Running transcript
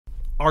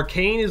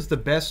Arcane is the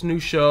best new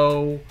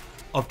show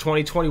of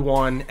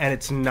 2021, and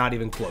it's not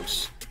even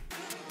close.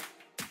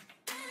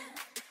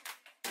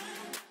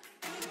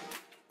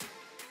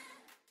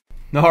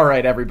 All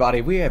right, everybody,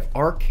 we have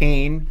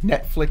Arcane,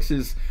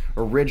 Netflix's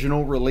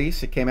original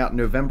release. It came out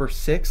November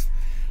 6th.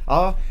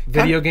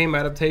 Video game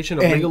adaptation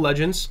of League of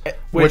Legends,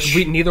 which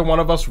neither one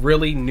of us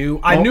really knew.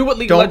 I knew what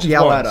League of Legends was.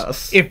 Don't yell at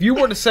us. If you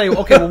were to say,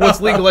 okay, well,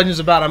 what's League of Legends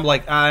about? I'm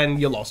like,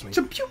 and you lost me. It's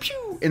a pew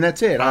pew, and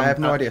that's it. I have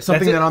no idea.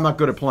 Something that I'm not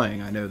good at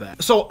playing. I know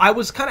that. So I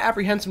was kind of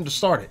apprehensive to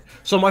start it.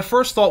 So my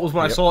first thought was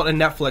when I saw it in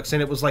Netflix,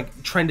 and it was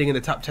like trending in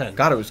the top 10.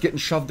 God, it was getting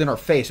shoved in our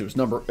face. It was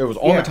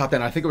on the top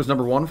 10. I think it was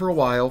 #1 for a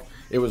while.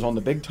 It was on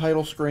the big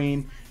title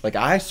screen. Like,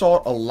 I saw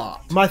it a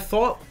lot. My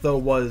thought though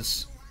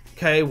was,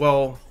 okay,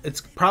 well, it's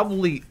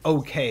probably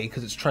okay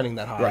because it's trending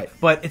that high. Right.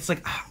 But it's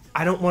like,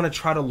 I don't want to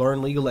try to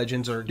learn League of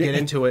Legends or get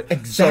into it.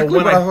 Exactly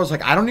what I was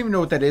like. I don't even know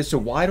what that is, so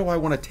why do I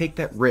want to take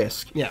that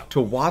risk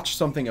to watch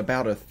something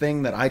about a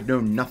thing that I know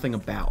nothing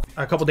about?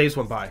 A couple days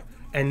went by,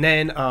 and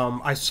then I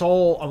was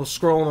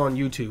scrolling on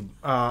YouTube,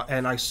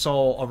 and I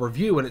saw a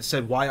review, and it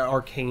said why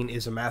Arcane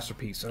is a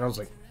masterpiece, and I was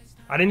like,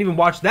 I didn't even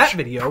watch that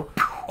video.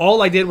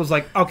 All I did was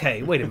like,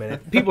 okay, wait a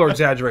minute. People are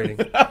exaggerating.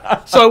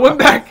 So I went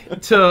back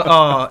to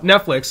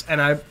Netflix and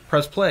I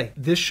pressed play.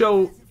 This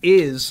show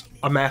is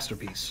a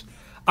masterpiece.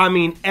 I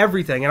mean,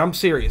 everything, and I'm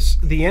serious.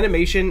 The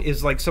animation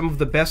is like some of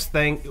the best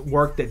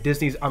work that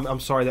Disney's, I'm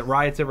sorry, that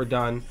Riot's ever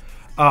done.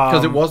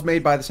 Because it was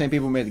made by the same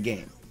people who made the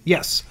game.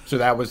 Yes. So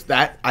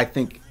that I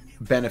think,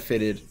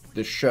 benefited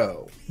the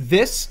show.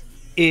 This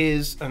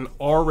is an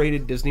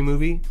R-rated Disney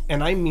movie,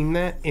 and I mean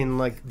that in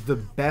like the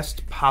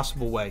best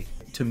possible way.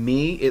 To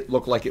me, it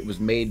looked like it was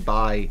made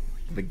by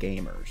the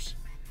gamers.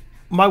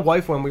 My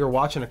wife, when we were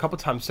watching a couple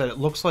times, said it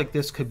looks like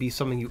this could be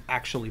something you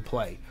actually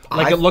play.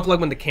 Like, it looked like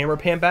when the camera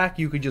panned back,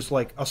 you could just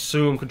like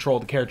assume control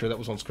the character that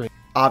was on screen.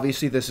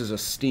 Obviously, this is a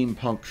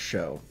steampunk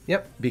show.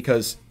 Yep.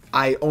 Because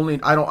I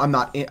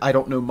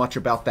don't know much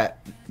about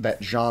that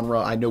genre.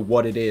 I know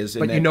what it is,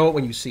 but you know it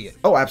when you see it.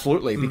 Oh,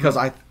 absolutely. Because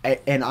I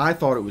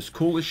thought it was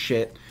cool as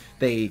shit.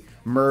 They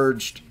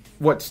merged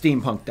what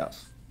steampunk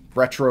does,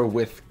 retro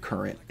with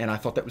current, and I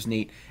thought that was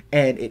neat.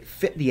 And it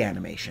fit the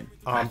animation.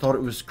 I thought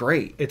it was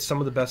great. It's some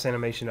of the best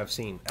animation I've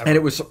seen ever. And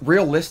it was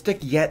realistic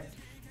yet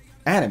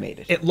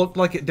animated. It looked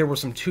like there were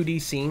some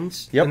 2D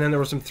scenes, and then there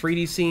were some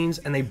 3D scenes,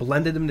 and they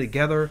blended them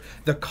together.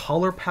 The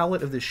color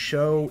palette of this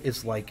show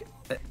is like,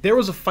 there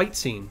was a fight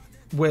scene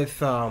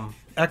with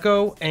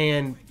Echo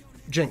and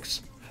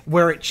Jinx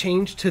where it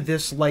changed to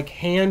this like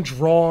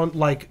hand-drawn,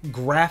 like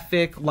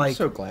graphic, like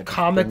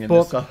comic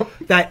book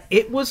that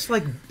it was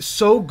like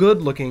so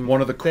good looking. One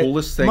of the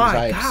coolest things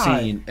I've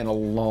seen in a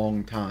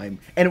long time.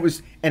 And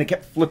it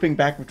kept flipping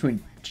back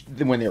between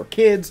when they were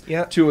kids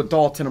to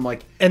adults, and I'm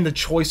like, and the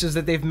choices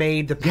that they've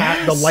made,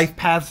 the life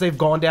paths they've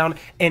gone down,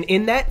 and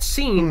in that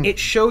scene it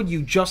showed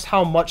you just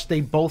how much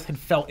they both had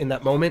felt in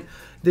that moment.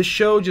 This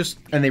show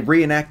and they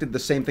reenacted the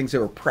same things they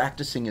were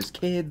practicing as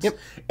kids.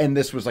 And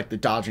this was like the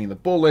dodging the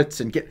bullets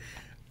and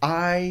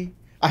I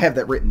have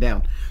that written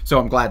down, so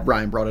I'm glad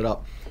Ryan brought it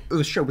up.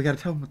 The show, we got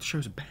to tell them what the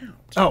show's about.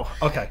 Oh,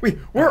 okay.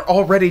 We're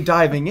already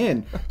diving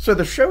in. So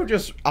the show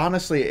just,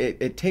 honestly,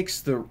 it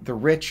takes the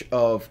rich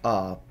of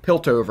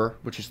Piltover,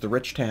 which is the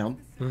rich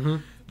town,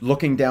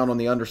 looking down on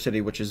the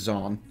Undercity, which is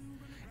Zon,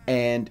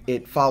 and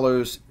it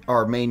follows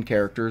our main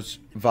characters,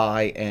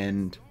 Vi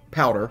and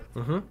Powder,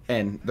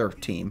 and their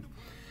team.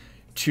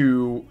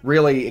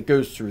 It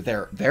goes through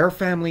their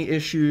family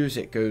issues.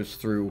 It goes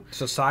through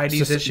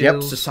society's issues.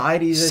 Yep,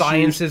 society's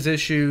science's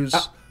issues.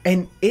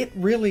 And it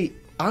really,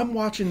 I'm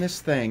watching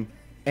this thing,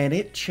 and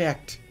it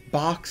checked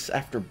box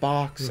after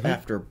box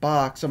after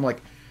box. I'm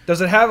like,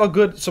 does it have a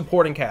good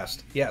supporting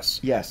cast? Yes.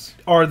 Yes.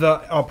 Are the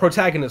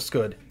protagonists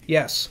good?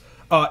 Yes.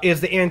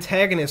 Is the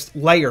antagonist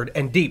layered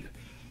and deep?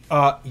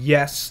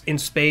 Yes, in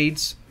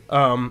spades.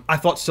 I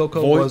thought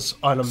Silco was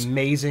an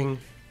amazing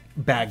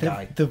bad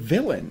guy. The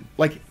villain,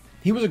 like,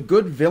 he was a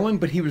good villain,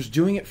 but he was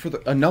doing it for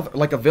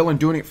a villain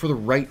doing it for the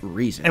right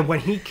reason. And when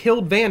he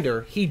killed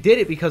Vander, he did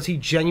it because he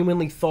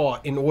genuinely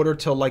thought, in order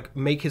to like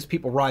make his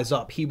people rise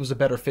up, he was a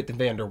better fit than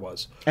Vander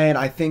was. And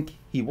I think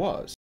he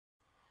was.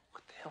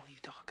 What the hell are you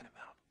talking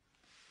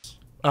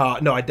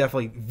about? No, I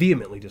definitely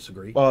vehemently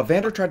disagree.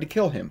 Vander tried to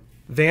kill him.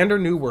 Vander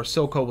knew where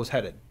Silco was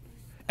headed.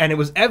 And it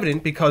was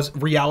evident because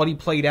reality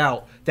played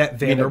out that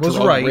Vander was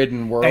right,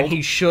 and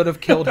he should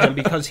have killed him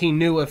because he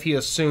knew if he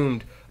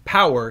assumed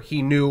power,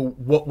 he knew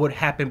what would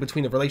happen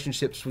between the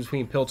relationships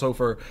between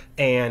Piltover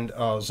and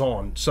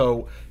Zon.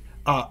 So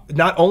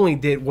not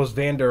only was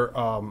Vander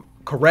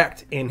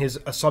correct in his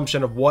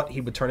assumption of what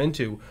he would turn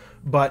into,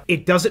 but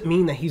it doesn't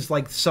mean that he's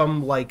like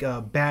some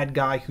bad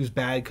guy who's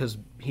bad because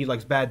he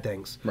likes bad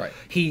things. Right.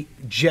 He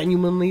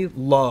genuinely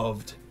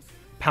loved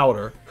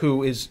Powder,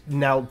 who is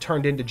now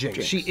turned into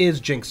Jinx. She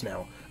is Jinx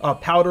now.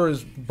 Powder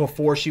is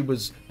before she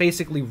was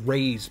basically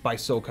raised by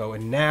Silco,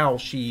 and now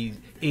she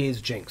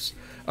is Jinx.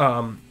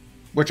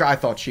 Which I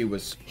thought she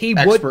was He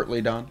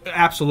expertly done.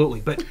 Absolutely,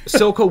 but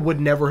Silco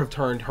would never have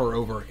turned her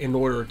over in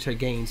order to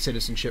gain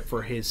citizenship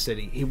for his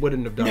city. He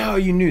wouldn't have done it. No,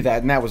 you knew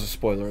that, and that was a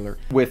spoiler alert.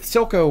 With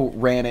Silco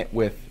ran it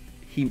with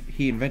he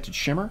invented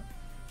Shimmer.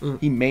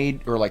 He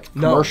made or like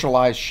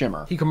commercialized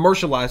Shimmer. He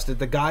commercialized it.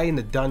 The guy in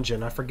the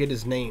dungeon, I forget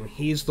his name.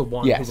 He's the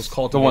one who was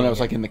called the one that was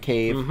like in the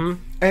cave,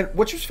 and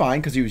which was fine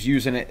because he was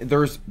using it.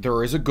 There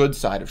is a good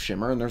side of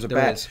Shimmer, and there's a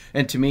bad. Is.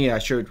 And to me, I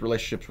showed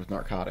relationships with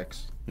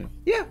narcotics. You know,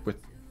 Yeah. with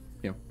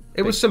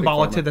It was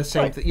symbolic to the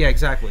same thing. Yeah,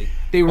 exactly.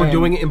 They were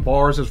doing it in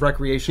bars as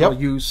recreational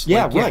use.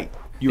 Yeah, like, right.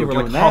 You were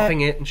like huffing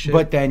it and shit.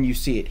 But then you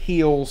see it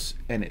heals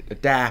and it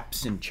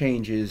adapts and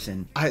changes,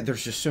 and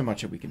there's just so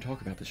much that we can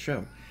talk about this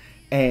show.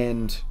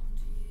 And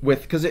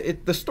because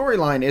the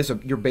storyline is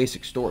your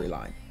basic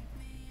storyline.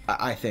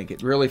 I think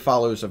it really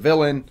follows a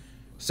villain,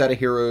 set of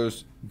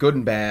heroes, good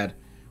and bad,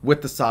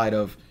 with the side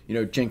of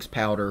Jinx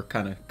Powder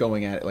kind of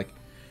going at it like.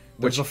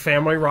 There's a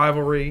family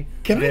rivalry.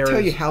 Can I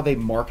tell you how they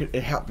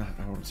marketed? I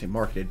don't want to say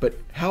marketed, but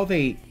how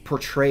they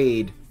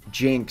portrayed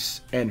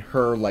Jinx and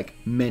her like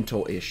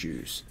mental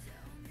issues.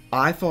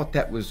 I thought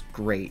that was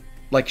great.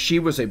 Like she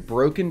was a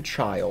broken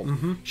child.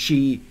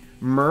 She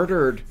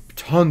murdered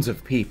tons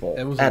of people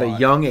at a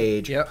young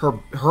age. Yep.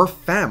 Her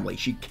family.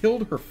 She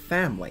killed her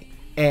family,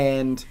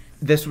 and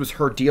this was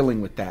her dealing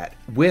with that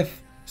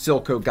with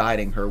Silco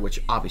guiding her, which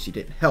obviously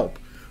didn't help.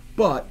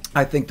 But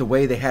I think the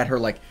way they had her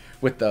like.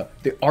 With the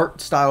art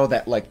style,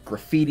 that like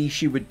graffiti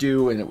she would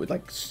do, and it would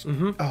like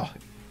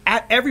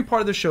at every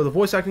part of the show, the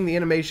voice acting, the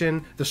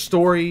animation, the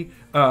story.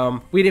 We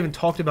hadn't even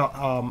talked about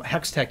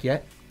Hextech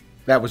yet.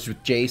 That was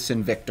with Jace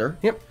and Victor.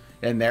 Yep.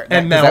 And Mel.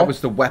 That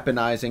was the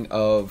weaponizing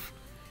of.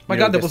 My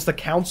God, that was the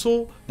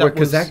council. There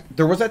was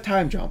that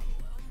time jump.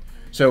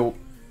 So,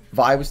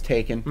 Vi was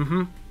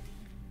taken.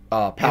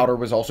 Powder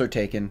was also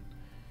taken,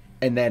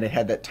 and then it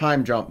had that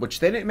time jump, which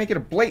they didn't make it a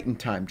blatant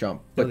time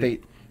jump, but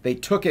they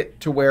took it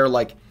to where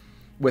like.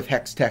 With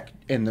Hextech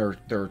and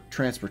their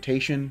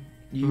transportation,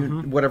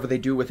 whatever they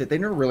do with it, they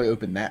never really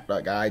opened that.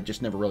 Like I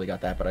just never really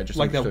got that, but I just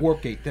like understood. that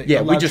warp gate.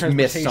 Yeah, we just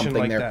missed something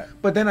like there.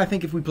 That. But then I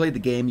think if we played the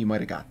game, you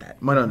might have got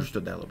that. Might have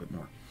understood that a little bit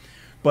more.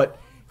 But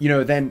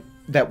then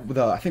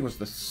I think it was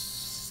the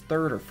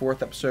third or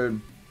fourth episode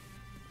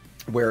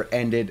where it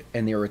ended,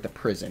 and they were at the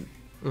prison,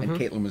 and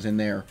Caitlyn was in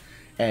there,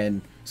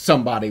 and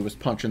somebody was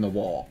punching the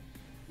wall,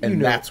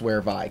 and that's where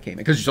Vi came in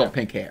because she saw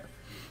pink hair.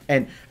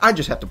 And I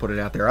just have to put it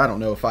out there. I don't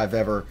know if I've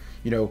ever,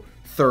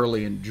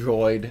 thoroughly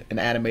enjoyed an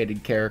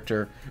animated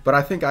character, but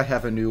I think I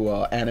have a new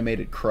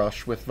animated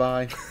crush with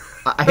Vi.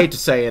 I hate to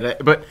say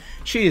it, but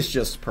she is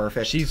just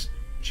perfect. She's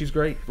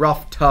great.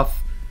 Rough,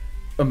 tough,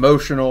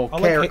 emotional,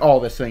 all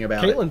this thing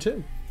about Caitlyn it.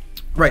 too.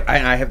 Right.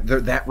 I have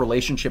that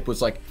relationship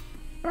was like,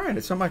 all right,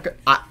 it's not like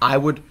I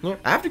would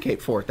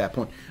advocate for at that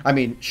point. I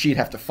mean, she'd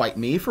have to fight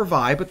me for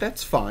Vi, but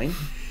that's fine.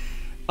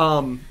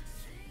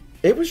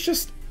 It was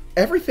just.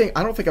 Everything,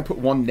 I don't think I put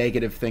one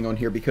negative thing on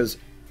here because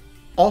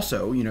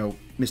also,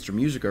 Mr.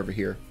 Music over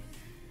here,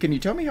 can you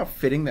tell me how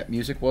fitting that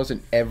music was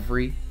in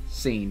every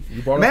scene?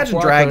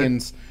 Imagine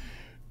Dragons,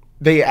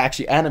 they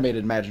actually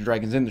animated Imagine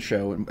Dragons in the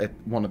show at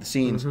one of the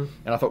scenes, and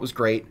I thought it was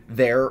great.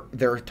 Their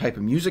type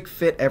of music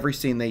fit every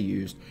scene they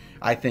used.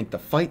 I think the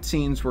fight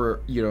scenes were,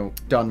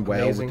 done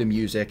well with the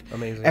music.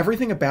 Amazing.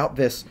 Everything about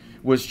this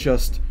was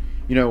just,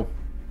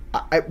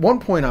 at one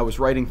point, I was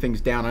writing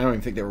things down. I don't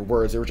even think they were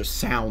words. They were just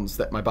sounds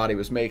that my body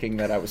was making.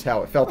 That was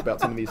how I felt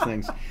about some of these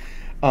things.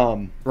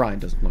 Ryan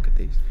doesn't look at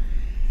these.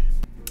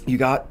 You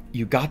got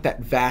that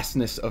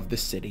vastness of the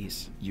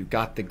cities. You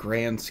got the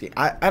grand scheme.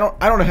 I don't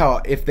know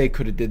if they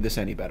could have did this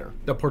any better.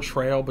 The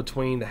portrayal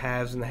between the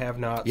haves and the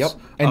have-nots. Yep,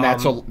 and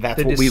that's what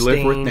we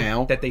live with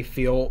now. That they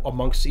feel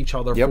amongst each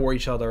other for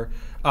each other.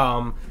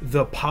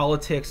 The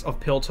politics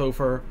of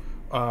Piltover.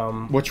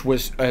 Which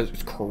was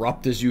as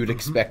corrupt as you'd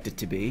expect it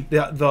to be.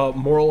 The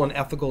moral and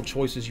ethical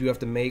choices you have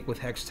to make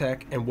with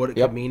Hextech and what it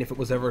could mean if it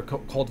was ever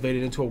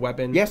cultivated into a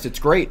weapon. Yes, it's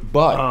great,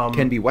 but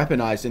can be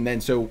weaponized, and then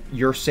so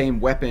your same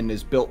weapon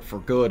is built for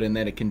good, and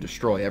then it can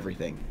destroy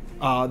everything.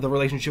 The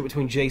relationship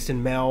between Jace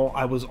and Mel,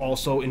 I was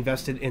also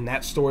invested in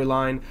that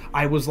storyline.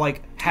 I was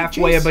like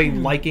halfway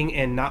between liking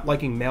and not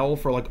liking Mel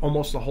for like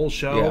almost the whole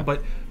show,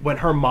 but when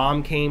her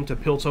mom came to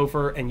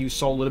Piltover and you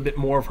saw a little bit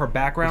more of her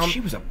background, she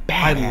was a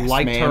badass, I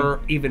liked her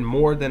even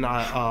more than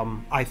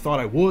I thought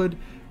I would.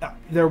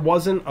 There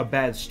wasn't a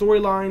bad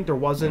storyline. There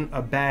wasn't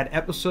a bad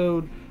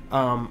episode.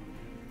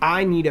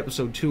 I need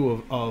episode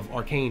 2 of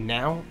Arcane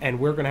now, and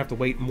we're going to have to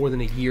wait more than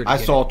a year to I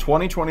get saw it.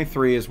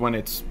 2023 is when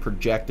it's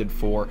projected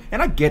for,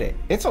 and I get it.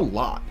 It's a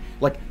lot.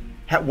 Like,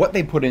 what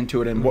they put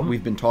into it and what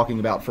we've been talking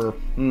about for,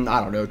 I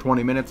don't know,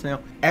 20 minutes now.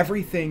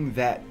 Everything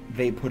that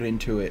they put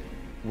into it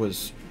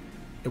was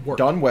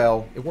done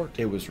well. It worked.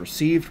 It was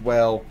received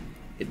well.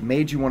 It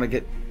made you want to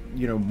get,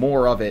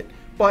 more of it.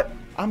 But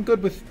I'm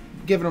good with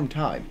giving them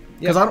time.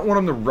 Because I don't want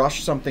them to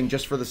rush something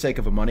just for the sake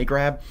of a money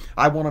grab.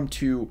 I want them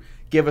to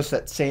give us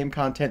that same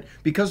content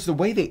because the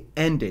way they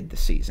ended the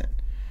season,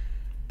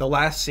 the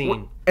last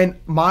scene, and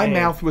my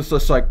mouth was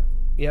just like,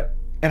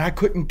 and I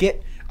couldn't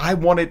get. I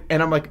wanted,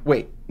 and I'm like,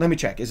 wait, let me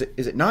check. Is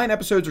it 9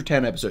 episodes or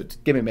 10 episodes?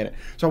 Give me a minute.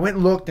 So I went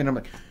and looked, and I'm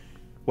like,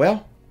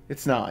 well,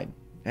 it's 9,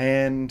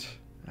 and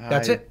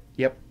that's it.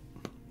 Yep.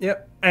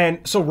 Yep.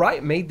 And so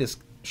Riot made this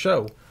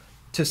show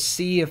to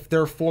see if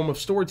their form of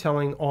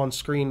storytelling on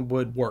screen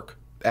would work.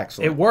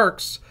 Excellent. It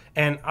works,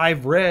 and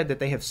I've read that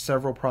they have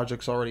several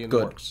projects already in the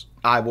works.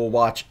 I will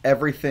watch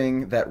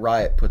everything that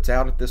Riot puts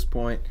out at this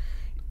point,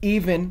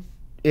 even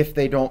if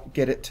they don't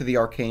get it to the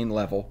Arcane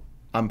level.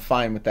 I'm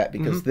fine with that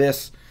because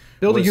this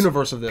build was a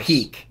universe of this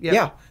peak.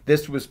 Yeah,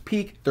 this was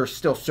peak. There's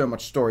still so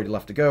much story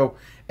left to go,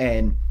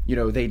 and you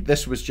know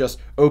this was just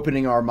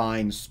opening our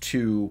minds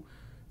to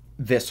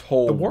this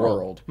whole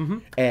world.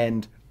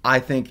 And I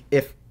think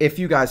if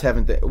you guys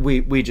haven't,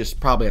 we just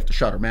probably have to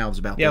shut our mouths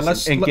about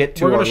this and get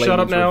to we're our gonna shut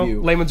up now.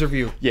 review. Layman's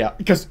review. Yeah,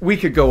 because we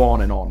could go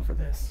on and on for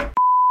this.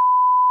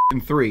 In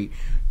 3,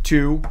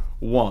 2,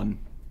 1.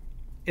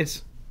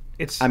 It's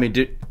I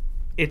mean,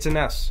 it's an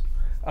S.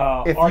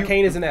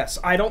 Arcane is an S.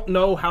 I don't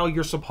know how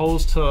you're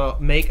supposed to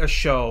make a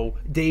show,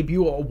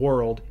 debut a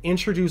world,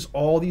 introduce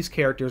all these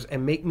characters,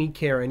 and make me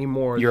care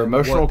anymore. Your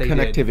emotional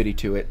connectivity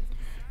to it,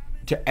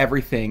 to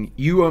everything.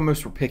 You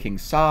almost were picking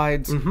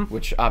sides,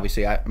 which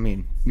obviously, I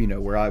mean, you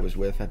know where I was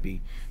with. I'd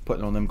be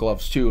putting on them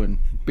gloves too and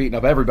beating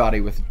up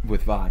everybody with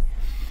Vi.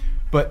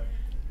 But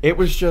it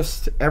was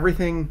just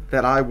everything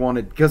that I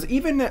wanted. Because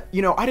even,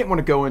 you know, I didn't want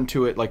to go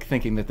into it like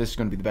thinking that this is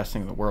going to be the best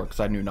thing in the world because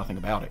I knew nothing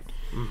about it.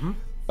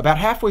 About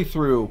halfway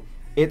through,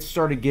 it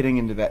started getting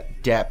into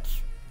that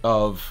depth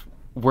of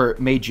where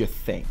it made you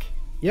think.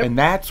 And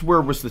that's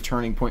where was the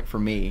turning point for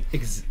me.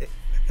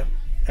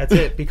 That's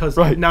it, because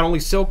not only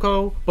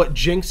Silco, but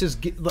Jinx is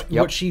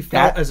what she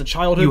felt as a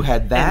childhood. You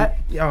had that.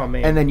 Oh,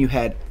 man. And then you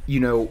had, you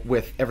know,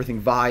 with everything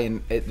Vi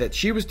and that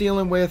she was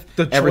dealing with.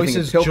 The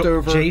choices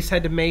Jace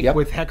had to make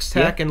with Hex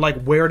Tech and,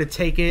 like, where to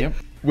take it.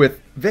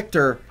 With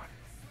Victor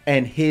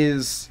and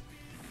his,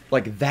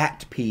 like,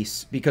 that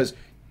piece, because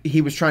he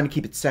was trying to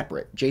keep it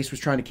separate. Jace was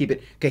trying to keep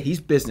it, okay,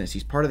 he's business.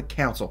 He's part of the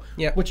council.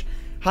 Which,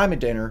 Jaime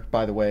Dinner,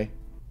 by the way,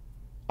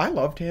 I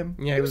loved him.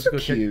 Yeah, he was so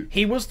cute.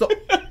 He was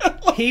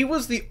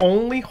the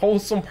only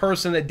wholesome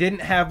person that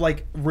didn't have,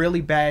 like,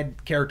 really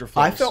bad character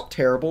flaws. I felt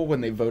terrible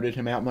when they voted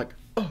him out. I'm like,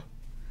 oh.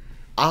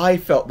 I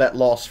felt that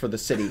loss for the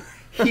city.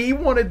 He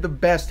wanted the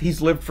best.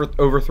 He's lived for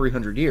over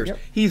 300 years.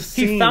 He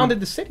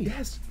founded the city.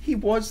 Yes, he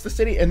was the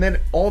city. And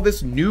then all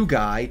this new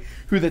guy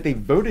that they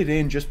voted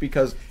in just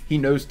because he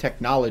knows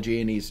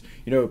technology and he's,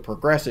 you know,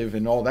 progressive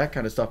and all that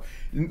kind of stuff,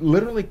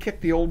 literally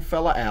kicked the old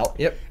fella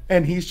out.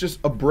 And he's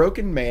just a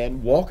broken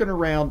man walking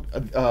around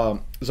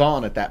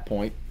Zon at that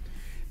point.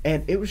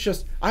 And it was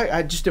just,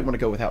 I just didn't want to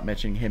go without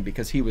mentioning him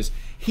because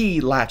he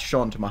latched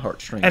on to my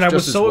heartstrings. And I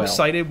was so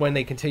excited when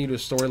they continued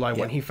his storyline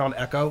when he found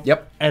Echo.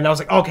 And I was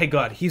like, okay,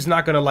 good. He's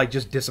not going to, like,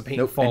 just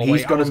dissipate and fall away. And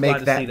he's going to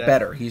make that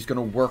better. He's going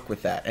to work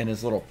with that. And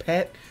his little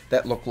pet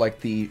that looked like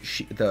the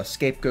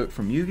scapegoat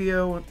from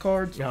Yu-Gi-Oh!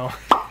 Cards.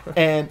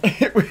 And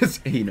it was,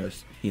 he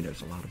knows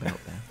a lot about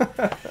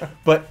that.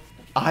 But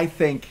I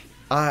think,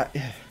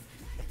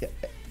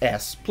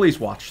 please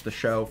watch the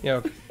show.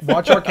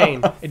 Watch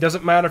Arcane. It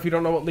doesn't matter if you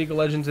don't know what League of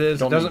Legends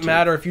is. It doesn't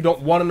matter if you don't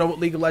want to know what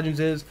League of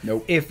Legends is.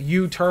 If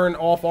you turn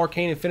off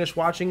Arcane and finish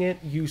watching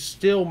it, you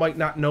still might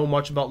not know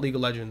much about League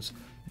of Legends.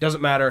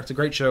 Doesn't matter. It's a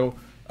great show.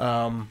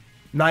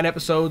 9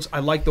 episodes. I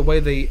like the way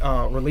they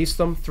released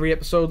them. 3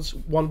 episodes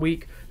 1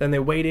 week. Then they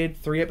waited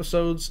 3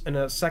 episodes in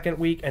a second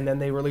week, and then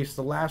they released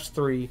the last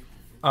 3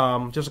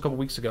 just a couple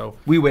weeks ago.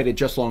 We waited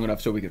just long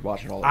enough so we could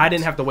watch it all. I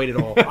didn't have to wait at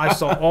all. I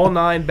saw all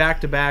 9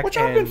 back to back, which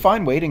I've been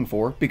fine waiting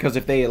for, because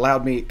if they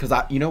allowed me, because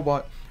you know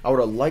what, I would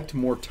have liked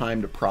more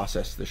time to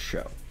process this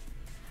show,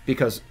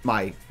 because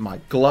my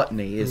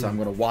gluttony is I'm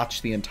going to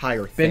watch the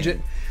entire thing. Binge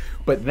it.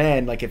 But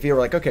then, like, if you were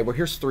like, okay, well,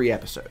 here's 3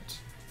 episodes.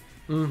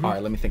 All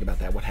right, let me think about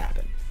that. What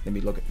happened? Let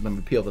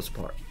me peel this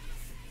apart.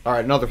 All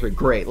right, another 3.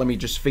 Great. Let me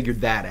just figure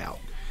that out.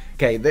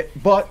 Okay,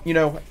 but you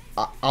know,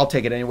 I'll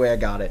take it anyway. I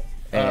got it.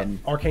 And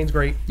Arcane's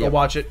great. Go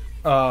watch it.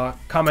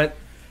 Comment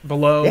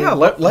below. Yeah, I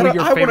want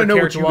to know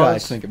what you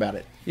guys think about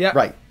it. Yeah.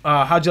 Right.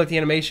 How'd you like the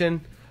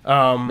animation?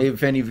 Maybe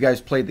if any of you guys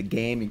played the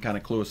game, you kind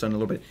of clue us in a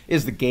little bit.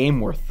 Is the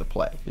game worth the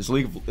play? Is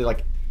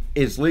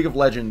League of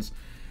Legends?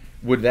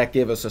 Would that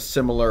give us a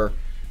similar?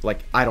 Like,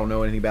 I don't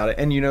know anything about it,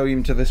 and you know,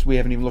 even to this, we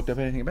haven't even looked up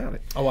anything about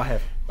it. Oh, I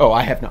have. Oh,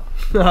 I have not.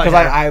 Because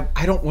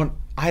I don't know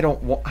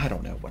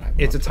what I want.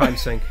 It's a time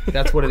sink.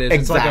 That's what it is.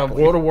 It's like a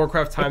World of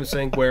Warcraft time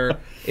sink where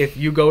if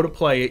you go to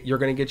play it, you're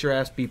going to get your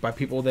ass beat by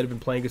people that have been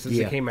playing it since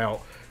it came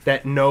out,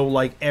 that know,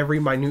 like,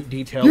 every minute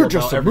detail. You're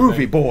just a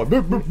movie boy.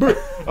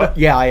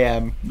 Yeah, I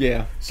am.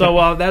 Yeah.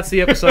 So that's the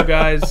episode,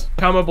 guys.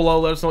 Comment below.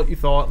 Let us know what you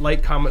thought.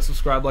 Like, comment,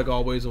 subscribe like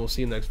always, and we'll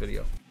see you in the next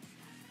video.